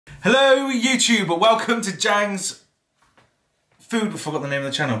Hello YouTube, welcome to Ziangs Food, I forgot the name of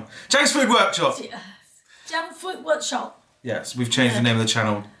the channel. Ziangs Food Workshop! Yes. Ziangs Food Workshop. Yes, we've changed the name of the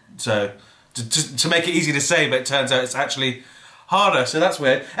channel so to make it easy to say, but it turns out it's actually harder, so that's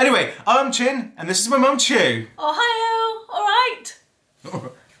weird. Anyway, I'm Chin, and this is my mum Chew. Ohio, alright.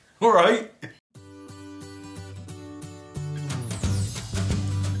 Alright.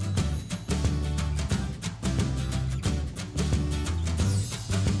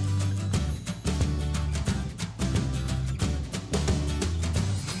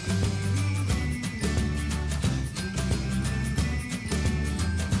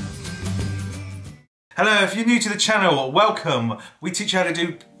 Hello, if you're new to the channel, welcome. We teach you how to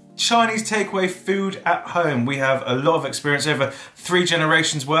do Chinese takeaway food at home. We have a lot of experience, over 3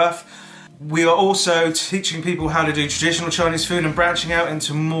 generations worth. We are also teaching people how to do traditional Chinese food and branching out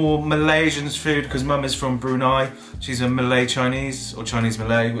into more Malaysian food because Mum is from Brunei. She's a Malay Chinese or Chinese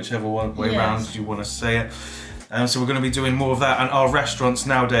Malay, whichever way around you want to say it. So we're going to be doing more of that, and our restaurants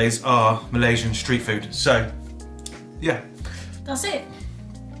nowadays are Malaysian street food. So, yeah. That's it.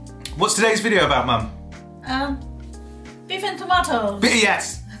 What's today's video about, Mum? Beef and tomatoes.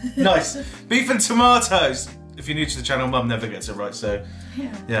 Yes! Nice. Beef and tomatoes. If you're new to the channel, Mum never gets it right, so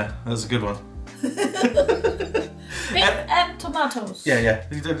yeah, that was a good one. Beef and tomatoes. Yeah.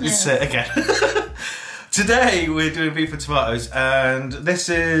 Let's say it again. Today we're doing beef and tomatoes, and this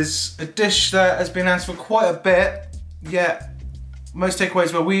is a dish that has been asked for quite a bit, yet most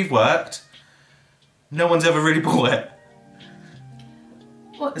takeaways where we've worked, no one's ever really bought it.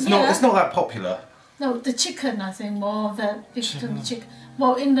 Well, it's not that popular. No, the chicken, I think, more the beef than the chicken.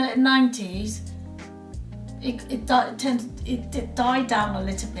 Well, in the 90s, it died down a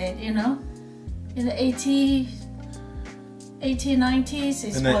little bit, you know. In the 80s, 90s,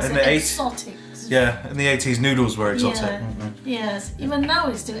 it was exotic. Yeah, in the 80s, noodles were exotic. Yeah. Yes, even now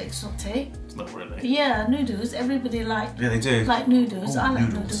it's still exotic. Not really. Yeah, noodles. Everybody like. Yeah, they do. Like noodles. Ooh, I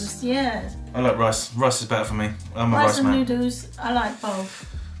like noodles. Yeah. I like rice. Rice is better for me. I'm a rice rice and man. Noodles. I like both.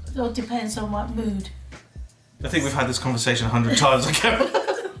 It all depends on what mood. I think we've had this conversation 100 times ago.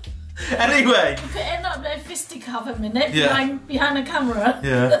 Anyway. You could end up like fisticuff a minute behind the camera.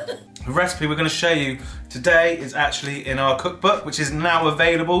 Yeah. The recipe we're going to show you today is actually in our cookbook, which is now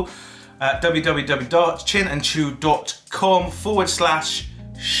available at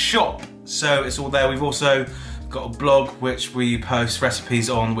www.chinandchew.com/shop. So it's all there. We've also got a blog which we post recipes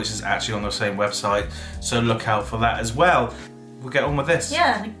on, which is actually on the same website. So look out for that as well. We'll get on with this.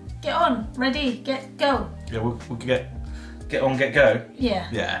 Yeah, get on, ready, get, go. Yeah, we'll get on, get go. Yeah.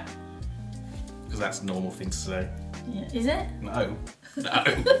 Yeah. Because that's a normal thing to say. Yeah. Is it? No. No.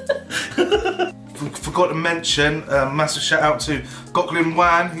 Forgot to mention, massive shout out to Goklin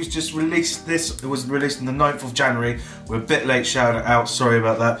Wan, who's just released this. It was released on the 9th of January. We're a bit late shouting out, sorry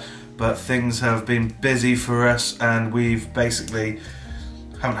about that. But things have been busy for us, and we've basically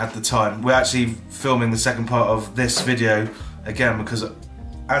haven't had the time. We're actually filming the second part of this video again because,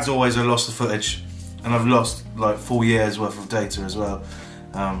 as always, I lost the footage, and I've lost like 4 years worth of data as well.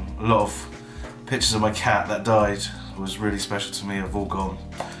 A lot of pictures of my cat that died was really special to me have all gone,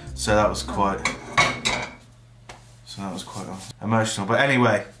 so that was quite emotional. But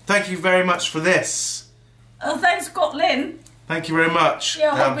anyway, thank you very much for this. Oh, thanks, Scotland. Thank you very much.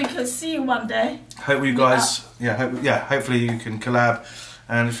 Yeah, I hope we can see you one day. Hope you guys, hopefully you can collab.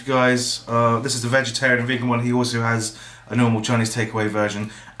 And if you guys, this is the vegetarian and vegan one. He also has a normal Chinese takeaway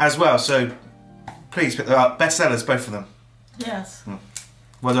version as well. So please pick that up. Bestsellers, both of them. Yes.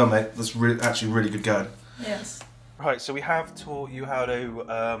 Well done, mate. That's actually really good going. Yes. Right, so we have taught you how to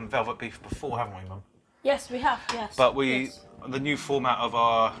velvet beef before, haven't we, Mum? Yes, we have. Yes. But the new format of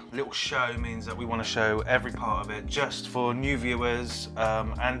our little show means that we want to show every part of it just for new viewers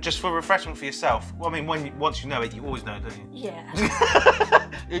and just for refreshment for yourself. Well, I mean, once you know it, you always know it, don't you? Yeah.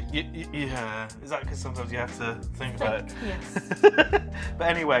 Yeah. Is that because sometimes you have to think about it? Yes. But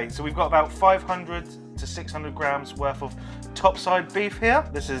anyway, so we've got about 500 to 600 grams worth of topside beef here.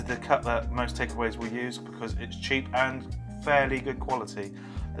 This is the cut that most takeaways will use because it's cheap and fairly good quality.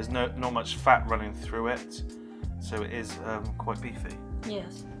 There's not much fat running through it, so it is quite beefy.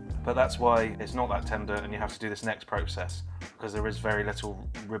 Yes. But that's why it's not that tender, and you have to do this next process because there is very little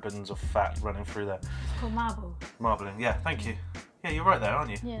ribbons of fat running through there. It's called marble. Marbling, yeah, thank you. Yeah, you're right there,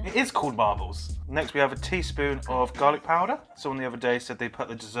 aren't you? Yeah. It is called marbles. Next we have a teaspoon of garlic powder. Someone the other day said they put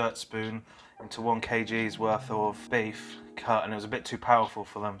the dessert spoon into 1 kg's worth of beef cut, and it was a bit too powerful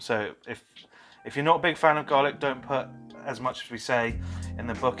for them. So if you're not a big fan of garlic, don't put as much as we say in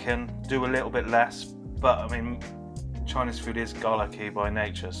the book in. Do a little bit less, but I mean, Chinese food is garlicky by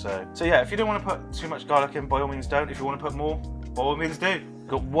nature, so yeah, if you don't want to put too much garlic in, by all means don't. If you want to put more, by all means do.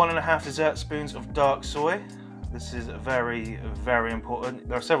 got 1.5 dessert spoons of dark soy. This is very, very important.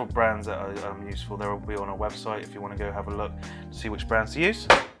 There are several brands that are useful. They will be on our website if you want to go have a look to see which brands to use.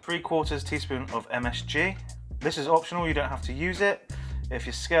 3/4 teaspoon of MSG. This is optional, you don't have to use it. If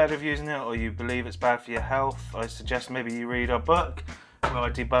you're scared of using it or you believe it's bad for your health, I suggest maybe you read our book where I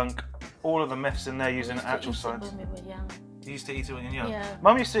debunk all of the myths in there using actual science. When we were young. You used to eat it when you were young? Yeah.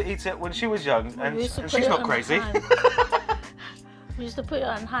 Mum used to eat it when she was young, and she's not crazy. We used to put it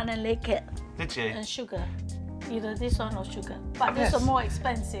on hand and lick it. Did you? And sugar. Either this one or sugar. But this is more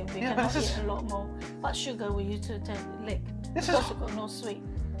expensive. We cannot eat a lot more. But sugar we used to lick. Because it got no sweet.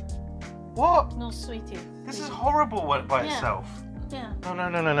 What? No sweetie. This is horrible by itself. Yeah.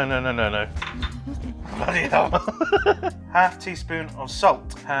 No. Bloody hell. 1/2 teaspoon of salt.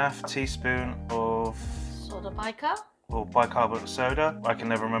 1/2 teaspoon of soda bicarb. Or bicarbonate soda. I can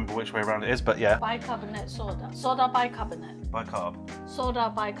never remember which way around it is, but yeah. Bicarbonate soda. Soda bicarbonate. Bicarb. Soda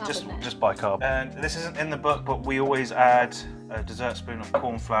bicarbonate. Just bicarb. And this isn't in the book, but we always add a dessert spoon of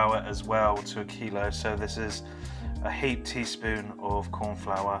corn flour as well to a kilo. So this is a heaped teaspoon of corn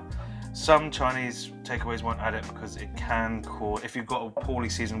flour. Some Chinese takeaways won't add it because it can cause, if you've got a poorly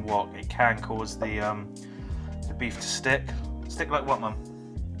seasoned wok, it can cause the beef to stick. Stick like what, Mum?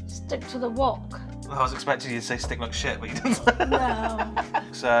 Stick to the wok. I was expecting you to say stick like shit, but you didn't. No.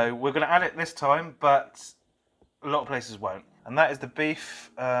 So we're going to add it this time, but a lot of places won't. And that is the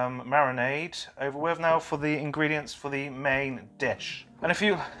beef marinade over with. Now for the ingredients for the main dish. And if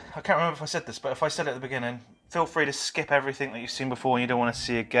you, I can't remember if I said this, but if I said it at the beginning, feel free to skip everything that you've seen before and you don't want to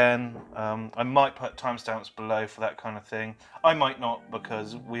see again. I might put timestamps below for that kind of thing. I might not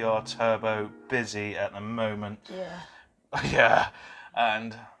because we are turbo busy at the moment. Yeah. Yeah.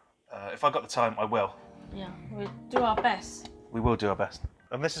 And if I got the time, I will. Yeah, we'll do our best. We will do our best.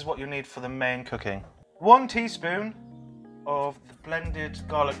 And this is what you need for the main cooking. 1 teaspoon of the blended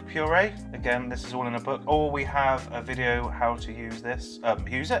garlic puree. Again, this is all in a book. Or we have a video how to use this,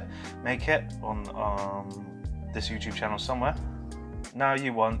 make it on this YouTube channel somewhere. Now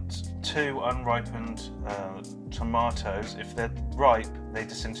you want 2 unripened tomatoes. If they're ripe, they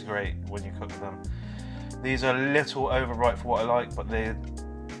disintegrate when you cook them. These are a little overripe for what I like, but they're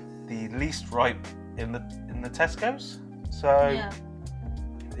the least ripe in the Tesco's. So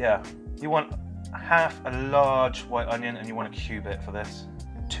yeah, you want half a large white onion and you want to cube it for this.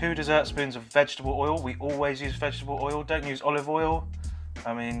 2 dessert spoons of vegetable oil. We always use vegetable oil. Don't use olive oil.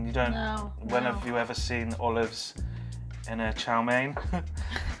 I mean, you don't. No, when have you ever seen olives in a chow mein?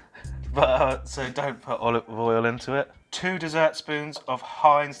 But so don't put olive oil into it. 2 dessert spoons of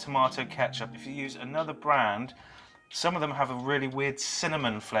Heinz tomato ketchup. If you use another brand, some of them have a really weird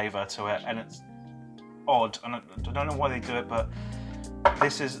cinnamon flavour to it, and it's odd. And I don't know why they do it, but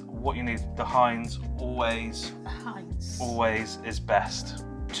this is what you need. The Heinz always is best.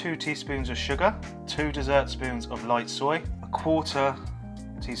 2 teaspoons of sugar, 2 dessert spoons of light soy, 1/4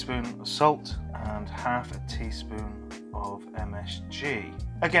 teaspoon of salt, and 1/2 teaspoon of MSG.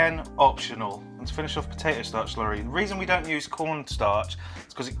 Again, optional. And to finish off, potato starch slurry. The reason we don't use cornstarch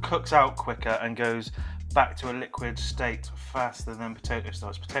is because it cooks out quicker and goes back to a liquid state faster than potato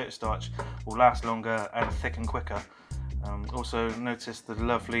starch. Potato starch will last longer and thicken quicker. Also notice the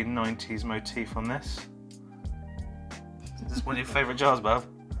lovely 90s motif on this. Is this one of your favourite jars, Bev?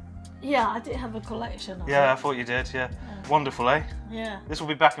 Yeah, I did have a collection of it. I thought you did, yeah. Wonderful, eh? Yeah. This will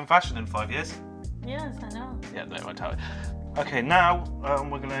be back in fashion in 5 years. Yes, I know. Yeah, no, I tell you. Okay, now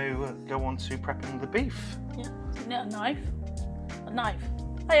we're going to go on to prepping the beef. Yeah, you need a knife. A knife.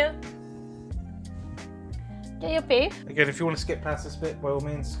 Hiya. Get your beef. Again, if you want to skip past this bit, by all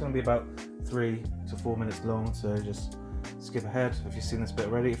means, it's going to be about 3 to 4 minutes long, so just skip ahead if you've seen this bit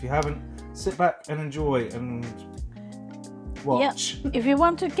already. If you haven't, sit back and enjoy and watch. Yeah. If you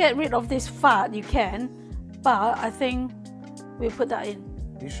want to get rid of this fat, you can, but I think we'll put that in.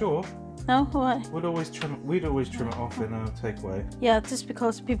 Are you sure? No? Why? We'd always trim it off in a takeaway. Yeah, just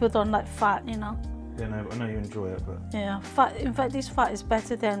because people don't like fat, you know. Yeah, no, I know you enjoy it, but yeah, fat. In fact, this fat is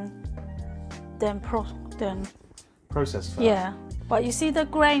better than processed fat. Yeah, but you see the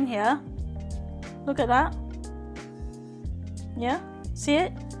grain here? Look at that. Yeah, see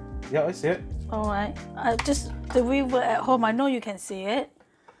it? Yeah, I see it. All right. Just the way we're at home, I know you can see it.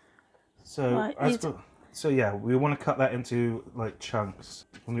 So right, so yeah, we want to cut that into like chunks,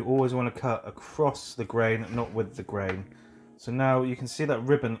 and we always want to cut across the grain, not with the grain. So now you can see that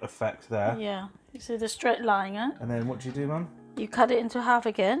ribbon effect there. Yeah, you see the straight line, huh? And then what do you do, Mum? You cut it into half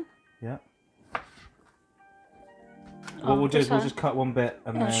again. Yeah. What we'll do is we'll just cut one bit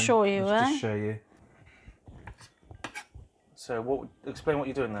and then show you, just show you. So explain what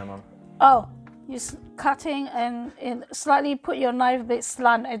you're doing there, Mum. Oh, cutting and slightly put your knife a bit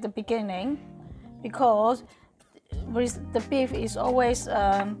slant at the beginning, because the beef is always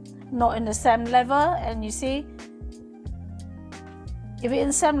not in the same level, and you see, if it's in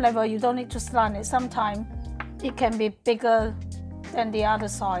the same level, you don't need to slant it. Sometimes it can be bigger than the other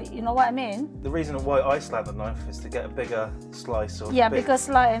side. You know what I mean? The reason why I slant the knife is to get a bigger slice of bigger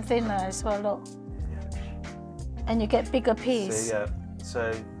slice and thinner as well, look. And you get bigger piece. So,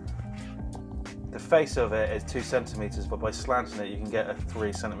 so the face of it is 2 centimeters, but by slanting it, you can get a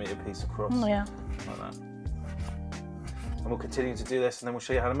 3 centimeter piece across. Yeah. Like that. And we'll continue to do this, and then we'll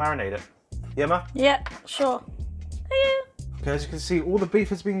show you how to marinate it. Yeah, Ma? Yeah, sure. Okay, as you can see, all the beef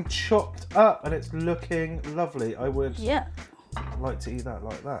has been chopped up, and it's looking lovely. I would like to eat that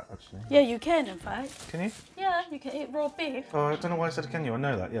like that, actually. Yeah, you can, in fact. Can you? Yeah, you can eat raw beef. Oh, I don't know why I said can you. I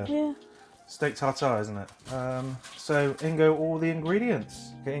know that, yeah. Yeah. Steak tartare, isn't it? So in go all the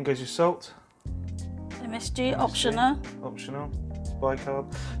ingredients. Okay, in goes your salt. MSG, optional. Optional.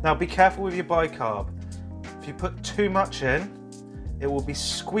 Bicarb. Now be careful with your bicarb. If you put too much in, it will be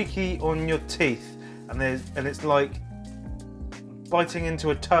squeaky on your teeth, and it's like biting into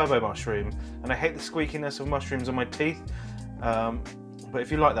a turbo mushroom. And I hate the squeakiness of mushrooms on my teeth. But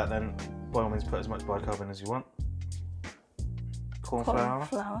if you like that, then by all means put as much bicarb in as you want. Corn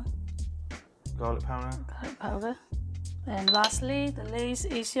flour. Garlic powder. And lastly, the least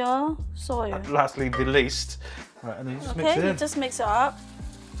is your soy. Lastly, the least. Right, and then you just mix it in. You just mix it up.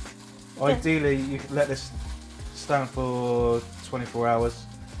 Ideally, you can let this stand for 24 hours.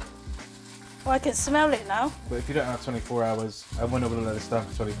 Well, I can smell it now. But if you don't have 24 hours, and we're not going to let it stand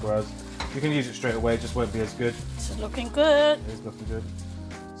for 24 hours, you can use it straight away. It just won't be as good. It's looking good. It is looking good.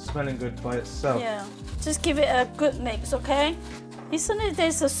 Smelling good by itself. Yeah. Just give it a good mix, okay? Isn't it?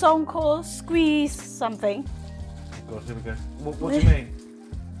 There's a song called Squeeze something. Oh God, here we go. What do you mean?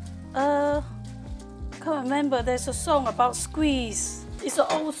 Can't remember. There's a song about squeeze. It's an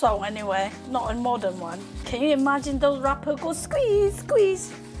old song anyway, not a modern one. Can you imagine those rappers go squeeze,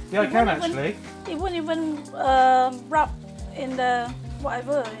 squeeze? Yeah, I can actually. It wouldn't even rap in the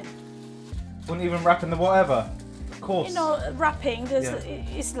whatever. Wouldn't even rap in the whatever. Of course. You know, rapping.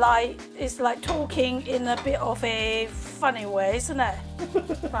 It's like talking in a bit of a funny way, isn't it?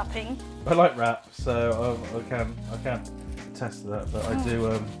 Rapping. I like rap, so I can attest to that. But I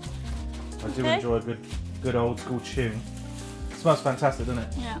do enjoy a good old school tune. It smells fantastic, doesn't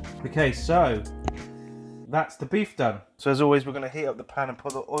it? Yeah. Okay, so that's the beef done. So as always, we're going to heat up the pan and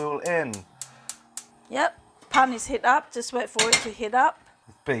put the oil in. Yep. Pan is heat up. Just wait for it to heat up.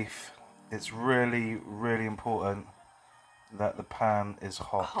 With beef, it's really, really important that the pan is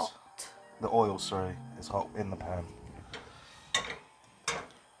hot. The oil, sorry, is hot in the pan.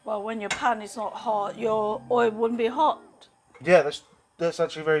 Well, when your pan is not hot, your oil wouldn't be hot. Yeah, that's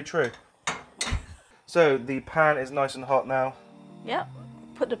actually very true. So the pan is nice and hot now. Yep.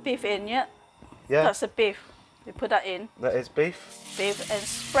 Put the beef in, yeah? Yeah. That's the beef. You put that in. That is beef. Beef, and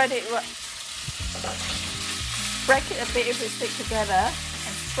spread it. Break it a bit if we stick together,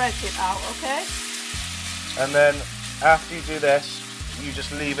 and spread it out, okay? And then after you do this, you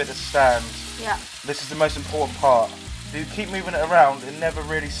just leave it to stand. Yeah. This is the most important part. If you keep moving it around, it never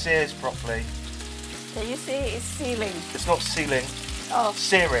really sears properly. Can you see it's sealing? It's not sealing. Oh.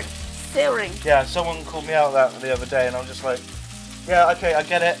 Searing. Searing. Yeah, someone called me out on that the other day, and I'm just like, yeah, okay, I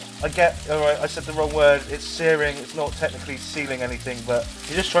get it. Alright, I said the wrong word. It's searing. It's not technically sealing anything, but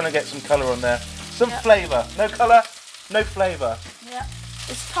you're just trying to get some colour on there. Some flavour. No colour, no flavour. Yeah.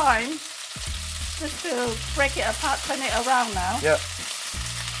 It's time just to break it apart, turn it around now. Yeah.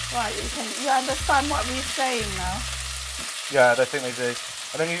 Right, you understand what we're saying now? Yeah, I think they do.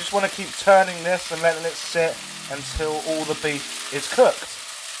 And then you just want to keep turning this and letting it sit until all the beef is cooked.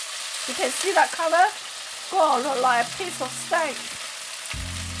 You can see that colour? God, look like a piece of steak.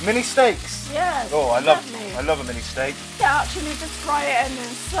 Mini steaks? Yes. Oh, I love a mini steak. Yeah, actually just fry it and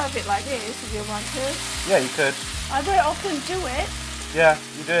then serve it like this if you want to. Yeah, you could. I very often do it. Yeah,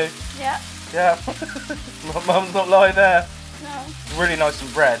 you do. Yeah. Yeah. My mum's not lying there. No. Really nice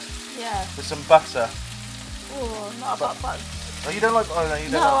and bread. Yeah. With some butter. Oh, not about butter. Oh, you don't like butter? No, you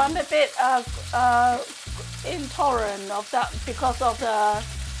don't. No, I'm a bit intolerant of that because of the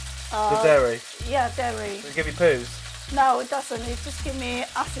dairy? Yeah, dairy. Does it give you poos? No, it doesn't. It just gives me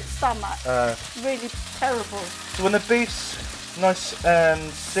acid stomach. Really terrible. So when the beef's nice and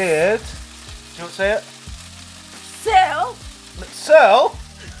seared, do you want to say it? Seal? Sell?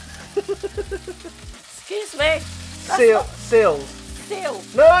 Excuse me. Seal. Sealed. Seal.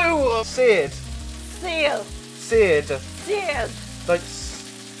 No! Seared. Seal. Seared. Seared. Like...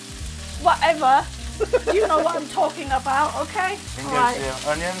 Whatever. You know what I'm talking about, okay? In All right. goes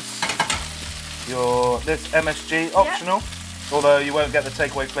your onions, this MSG, optional, although you won't get the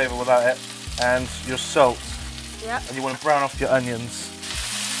takeaway flavour without it, and your salt. Yeah. And you want to brown off your onions.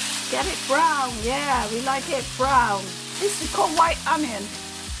 Get it brown, yeah, we like it brown. This is called white onion.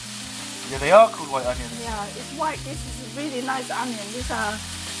 Yeah, they are called white onions. Yeah, it's white. This is a really nice onion. These are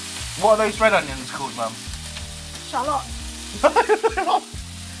What are those red onions called, Mum? shallot. I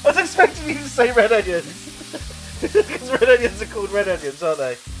was expecting you to say red onions. Because red onions are called red onions, aren't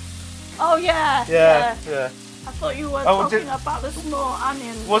they? Oh yeah. Yeah. I thought you were talking about the small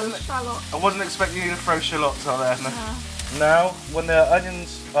onion. Shallot. I wasn't expecting you to throw shallots on there. No. Now, when the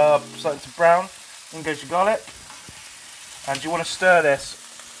onions are starting to brown, in goes your garlic. And you want to stir this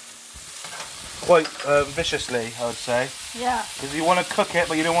quite viciously, I would say. Yeah. Because you want to cook it,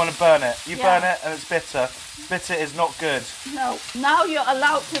 but you don't want to burn it. You burn it and it's bitter. Bitter is not good. No. Now you're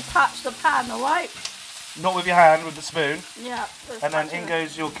allowed to touch the pan, all right? Not with your hand, with the spoon. Yeah. And then in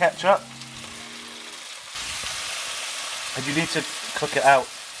goes your ketchup. And you need to cook it out.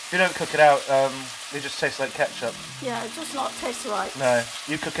 If you don't cook it out, it just tastes like ketchup. Yeah, it does not taste right. No,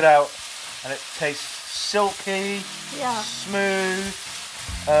 you cook it out and it tastes silky, smooth.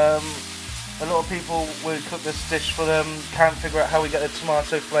 A lot of people, when we cook this dish for them, can't figure out how we get the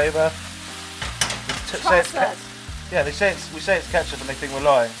tomato flavour. They say we say it's ketchup and they think we're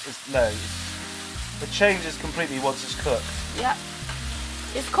lying. It changes completely once it's cooked. Yeah.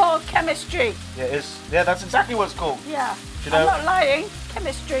 It's called chemistry. Yeah, it is. Yeah, that's exactly what it's called. Yeah. Do you know, I'm not lying.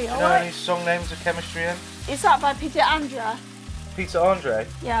 Chemistry, do you know any song names with chemistry in? It's up by Peter Andre. Peter Andre?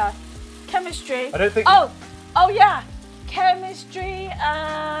 Yeah. Chemistry. I don't think... Oh yeah. Chemistry,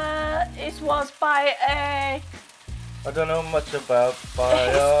 it was by a... I don't know much about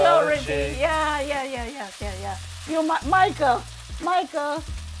biology. Yeah. You, Michael.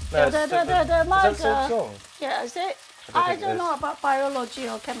 No, is that the same song? Yeah, is it? I don't know about biology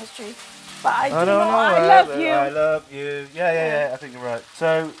or chemistry, but I do know I love you. I love you. Yeah, I think you're right.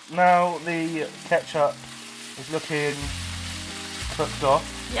 So now the ketchup is looking cooked off.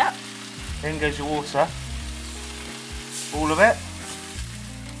 Yep. In goes your water. All of it.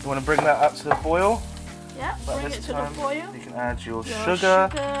 You want to bring that up to the boil. Yeah, bring it to the boil. You can add your sugar,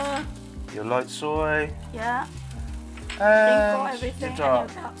 your light soy. Yeah. And everything your and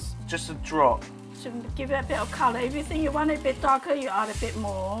your guts. Just a drop. To give it a bit of colour. Everything you want it a bit darker, you add a bit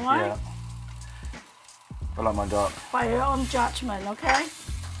more, alright? Yeah. I like mine dark. By your own judgment, okay?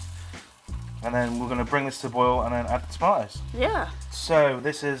 And then we're going to bring this to boil and then add the tomatoes. Yeah. So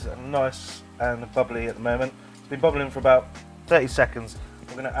this is nice and bubbly at the moment. It's been bubbling for about 30 seconds.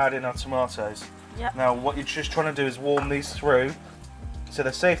 We're going to add in our tomatoes. Yep. Now what you're just trying to do is warm these through so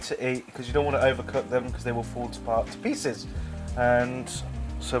they're safe to eat, because you don't want to overcook them because they will fall to pieces. And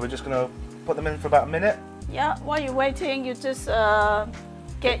so we're just going to put them in for about a minute. Yeah, while you're waiting, you just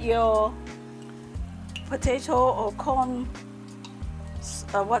get your potato or corn,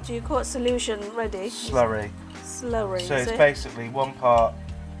 what do you call it, solution ready? Slurry. Slurry. So it's basically 1 part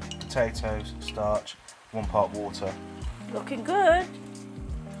potatoes, starch, 1 part water. Looking good.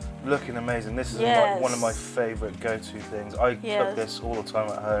 Looking amazing. This is like one of my favourite go-to things. I cook this all the time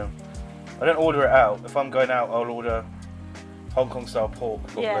at home. I don't order it out. If I'm going out, I'll order Hong Kong style pork,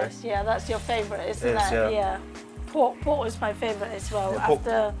 probably. Yes, yeah, that's your favourite, isn't it? Yeah. Pork is my favourite as well,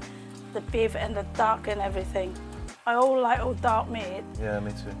 after the beef and the duck and everything. I like all dark meat. Yeah,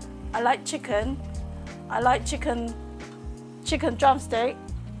 me too. I like chicken. I like chicken drumstick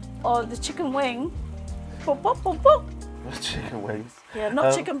or the chicken wing. Boop, boop, boop, boop. Chicken wings. Yeah,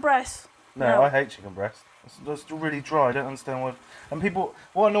 not chicken breast. No, I hate chicken breast. It's really dry. I don't understand why. And people,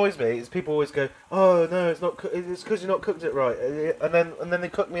 what annoys me is people always go, "Oh no, it's not. It's because you're not cooked it right." And then they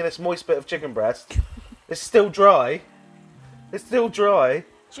cook me this moist bit of chicken breast. It's still dry. It's still dry.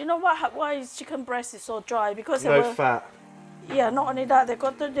 Do you know why chicken breast is so dry? Because no fat. Yeah, not only that,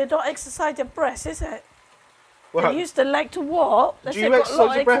 they don't exercise their breast, is it? Well, they use the leg to walk. Do you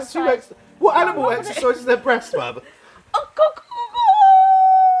exercise your breast? What animal exercises their breast, Mum? Oh,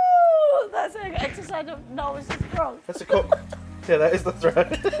 that's an exercise of it's a throat. That's a cock. Yeah, that is the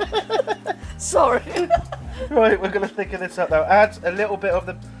throat. Sorry. Right, we're going to thicken this up now. Add a little bit of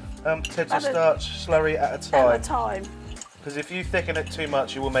the potato starch slurry at a time. At a time. Because if you thicken it too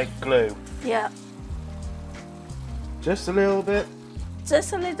much, you will make glue. Yeah. Just a little bit.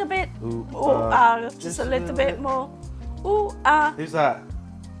 Just a little bit. Ooh, just a little bit more. Ooh, ah. Who's that?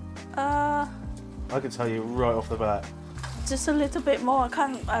 I can tell you right off the bat. Just a little bit more.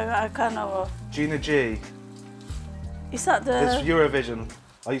 I can't. Gina G. Is that the? It's Eurovision.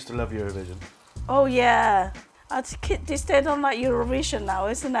 I used to love Eurovision. Oh yeah. They don't like Eurovision now,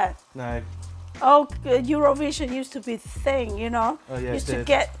 isn't it? No. Oh, Eurovision used to be the thing, you know. Oh yeah. Used to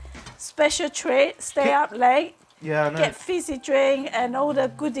get special treat. Stay up late. Yeah, I know. Get fizzy drink and all the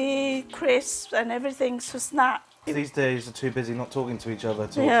goodie crisps and everything to snack. These days are too busy not talking to each other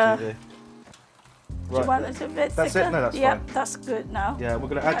to Yeah. watch TV. Do you want it a bit That's thicker? it? No, that's Yep, fine. that's good now. Yeah, we're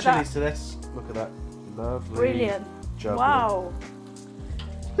going to add Like chilies that. to this. Look at that. Lovely. Brilliant. Jubbly. Wow.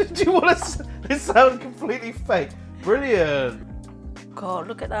 Do you want to... It sounds completely fake. Brilliant. God,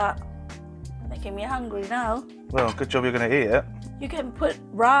 look at that. Making me hungry now. Well, good job you're going to eat it. You can put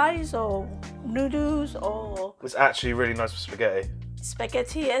rice or noodles or It's actually really nice with spaghetti.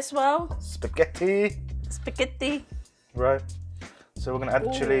 spaghetti as well. Spaghetti. Spaghetti. Right. So we're going to add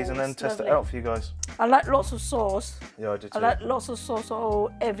the chilies and then it's test it lovely. out for you guys. I like lots of sauce. Yeah, I do too. I like lots of sauce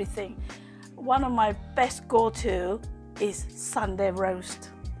on everything. One of my best go-to is Sunday roast.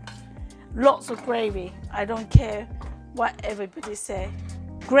 Lots of gravy. I don't care what everybody say.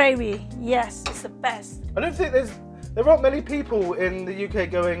 Gravy, yes, it's the best. I don't think there aren't many people in the UK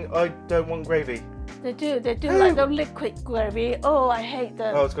going, I don't want gravy. They do like the liquid gravy. Oh, I hate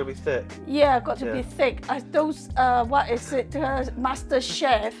them. Oh, it's got to be thick. Yeah, got to be Yeah. thick. Those, what is it, Master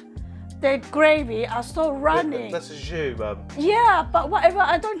Chef, their gravy are so runny. That's a jus, Mum. Yeah, but whatever,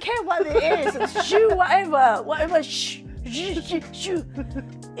 I don't care what it is. It's shoo, whatever,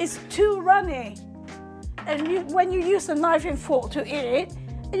 it's too runny. And when you use a knife and fork to eat it,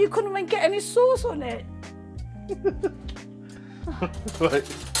 and you couldn't even get any sauce on it. Right.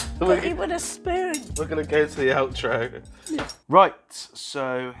 But eat with a spoon. We're going to go to the outro. Right,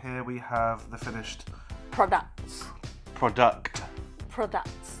 so here we have the finished Products. product.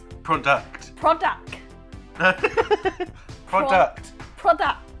 Products. Product. Product. Product.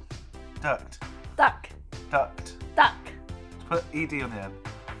 Product. Duct. Duck. Duct. Duck. Put ED on the end.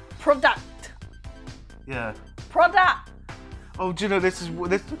 Product. Yeah. Product. Oh, do you know this is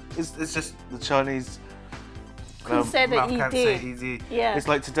it's just the Chinese. Couldn't say the mouth can't say ED. ED. Yeah. It's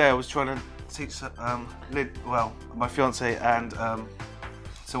like today I was trying to teach my fiance and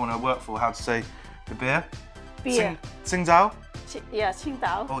someone I work for how to say the beer. Beer. Tsingtao. Yeah,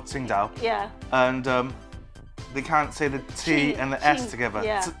 Qingdao. Oh, Tsingtao. Yeah. And they can't say the T Qing, and the S Qing, together.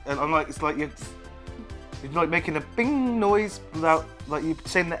 yeah. And I'm like, it's like you're like making a bing noise without, like you're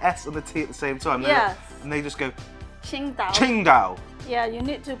saying the S and the T at the same time. Yeah. And they just go Qingdao. Qingdao. Yeah, you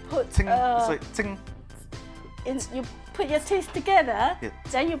need to put. Ting. It's like ting. You put your teeth together, Yeah.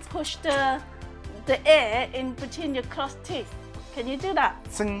 then you push the air in between your closed teeth. Can you do that?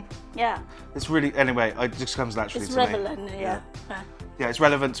 Ting. Yeah. It's really, anyway, it just comes naturally It's to me. relevant, yeah. Yeah, it's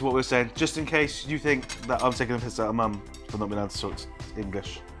relevant to what we're saying. Just in case you think that I'm taking a piss out of Mum for not being able to talk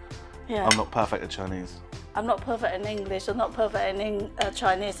English. Yeah. I'm not perfect at Chinese. I'm not perfect in English. I'm not perfect in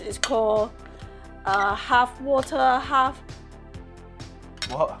Chinese. It's called half water, half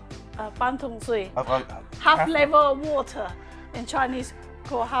What? 半桶水. I've Half level of water. In Chinese,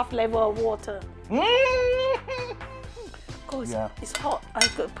 called half level of water. God, Yeah. it's hot. I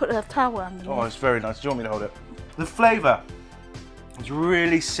could put a towel underneath. Oh, it's very nice. Do you want me to hold it? The flavour is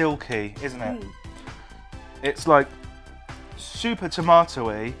really silky, isn't it? It's like super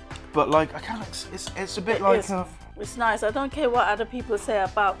tomatoey, but like I can't. It's a bit It like is. a. It's nice. I don't care what other people say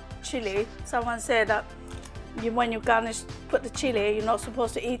about chili. Someone said that when you garnish, put the chili, you're not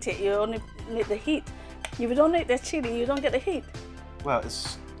supposed to eat it. You only need the heat. If you don't eat the chili, you don't get the heat. Well,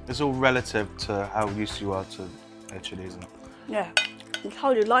 it's all relative to how used you are to chili, isn't it? Yeah, it's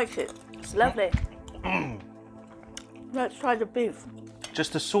how you like it. It's lovely. Let's try the beef.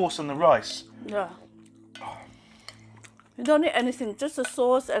 Just the sauce and the rice. Yeah. You don't need anything, just the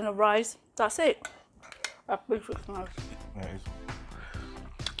sauce and the rice. That's it. That beef is nice. Yeah, it is.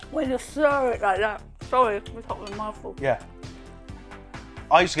 When you stir it like that, sorry, we got my mouth full. Yeah.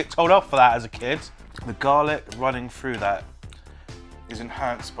 I used to get told off for that as a kid. The garlic running through that is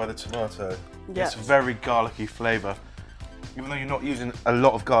enhanced by the tomato. Yeah. It's a very garlicky flavour. Even though you're not using a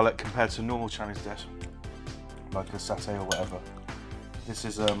lot of garlic compared to a normal Chinese dish, like a satay or whatever. This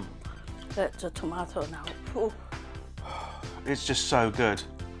is, That's a tomato now. Ooh. it's just so good.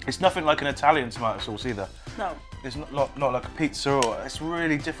 It's nothing like an Italian tomato sauce either. No. It's not like a pizza or, it's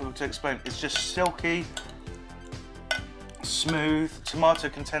really difficult to explain. It's just silky, smooth. Tomato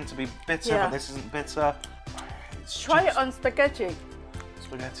can tend to be bitter, Yeah. but this isn't bitter. Try it on spaghetti.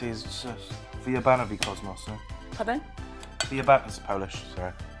 Spaghetti is Vyjebanowy Kosmos, so. Pardon? Vyjebanowy is Polish,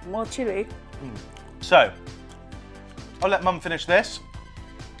 sorry. More chili. So, I'll let Mum finish this.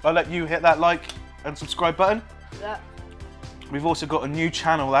 I'll let you hit that like and subscribe button. Yeah. We've also got a new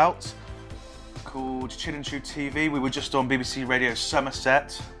channel out called Chin and Chew TV. We were just on BBC Radio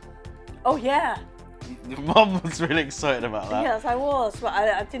Somerset. Oh yeah. Mum was really excited about that. Yes, I was, but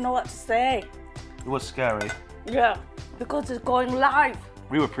I didn't know what to say. It was scary. Yeah. Because it's going live.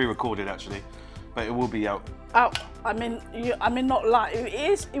 We were pre-recorded actually, but it will be out. Oh, I mean, not live.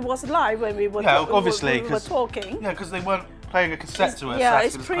 It was live when we were. Yeah, obviously, we were talking. Yeah, because they weren't playing a cassette to us. Yeah,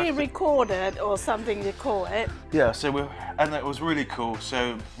 it's pre-recorded or something they call it. Yeah, so and it was really cool.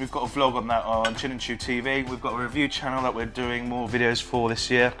 So we've got a vlog on that on Chin and Chew TV. We've got a review channel that we're doing more videos for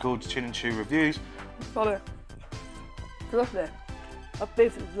this year called Chin and Chew Reviews. Lovely. Lovely. A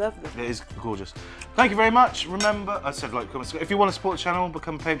beef is lovely. It is gorgeous. Thank you very much. Remember, I said like, comment, if you want to support the channel,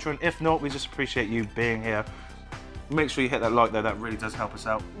 become a patron. If not, we just appreciate you being here. Make sure you hit that like there. That really does help us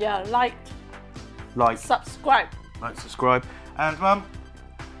out. Yeah, like, subscribe. Like, subscribe. And Mum.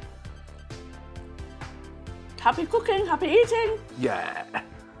 Happy cooking, happy eating. Yeah.